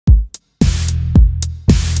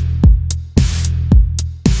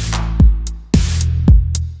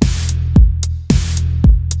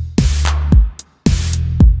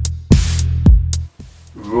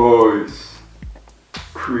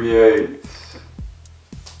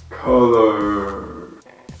color.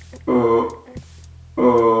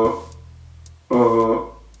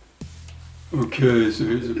 Okay, so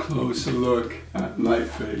here's a closer look at light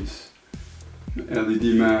face, the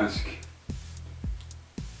LED mask.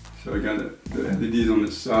 So I got the LEDs on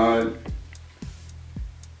the side.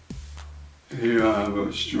 Here I have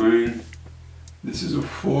a string. This is a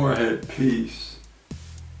forehead piece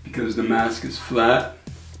because the mask is flat.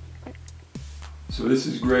 So this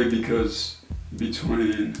is great because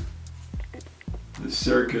between the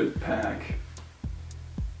circuit pack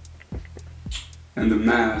and the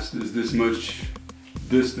mask there's this much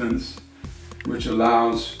distance, which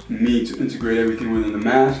allows me to integrate everything within the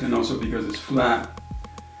mask, and also because it's flat,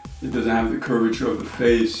 it doesn't have the curvature of the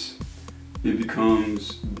face. It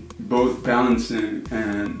becomes both balancing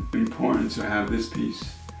and important to have this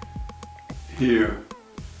piece here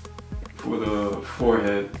for the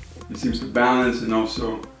forehead. It seems to balance, and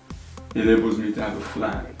also enables me to have a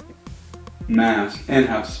flat mask and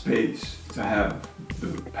have space to have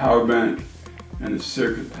the power bank and the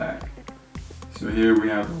circuit pack. So here we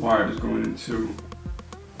have the wires going into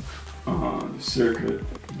the circuit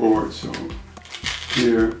board. So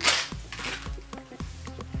here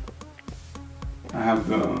I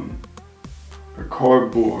have a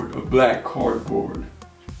cardboard, a black cardboard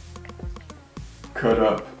cut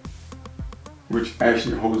up, which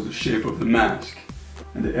actually holds the shape of the mask,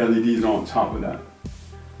 and the LEDs on top of that.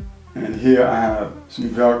 And here I have some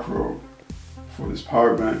Velcro for this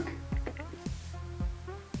power bank.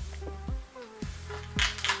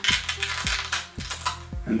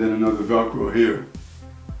 And then another Velcro here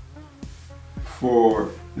for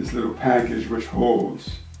this little package which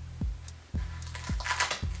holds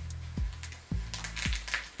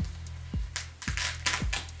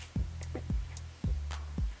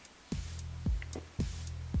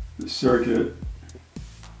the circuit,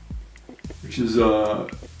 which is a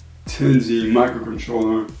 10Z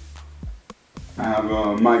microcontroller. I have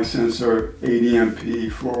a mic sensor,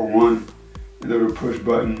 ADMP401, a little push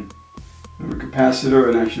button, a little capacitor,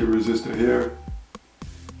 and actually a resistor here.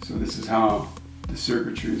 So this is how the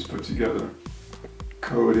circuitry is put together,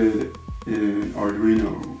 coded in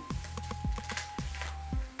Arduino.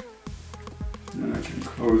 And then I can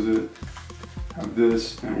close it, have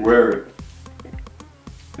this, and wear it,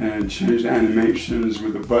 and change the animations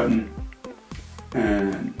with a button.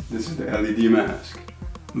 And this is the LED mask,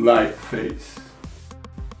 light face.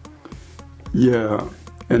 Yeah,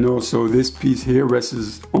 and also this piece here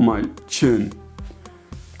rests on my chin.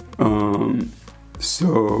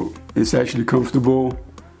 So it's actually comfortable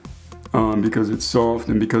because it's soft,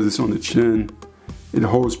 and because it's on the chin, it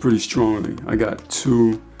holds pretty strongly. I got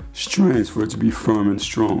 2 strands for it to be firm and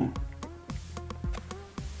strong.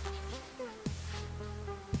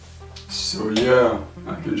 So yeah,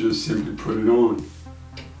 I can just simply put it on.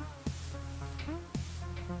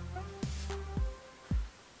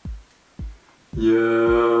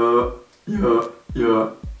 Yeah.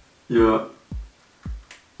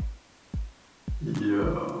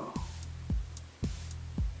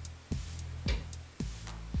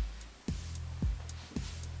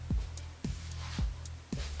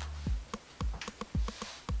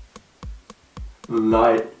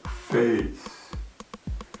 Light face.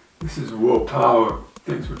 This is WILLPOWER.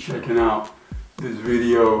 Thanks for checking out this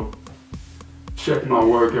video. Check my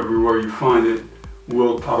work everywhere you find it.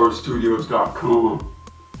 WILLPOWERstudios.com.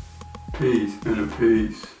 Peace and a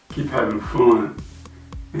peace. Keep having fun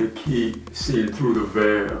and keep seeing through the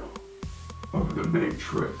veil of the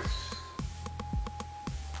matrix.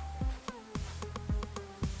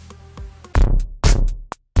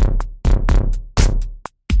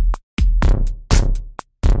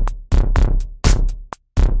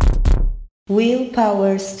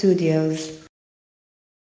 WILLPOWER Studios.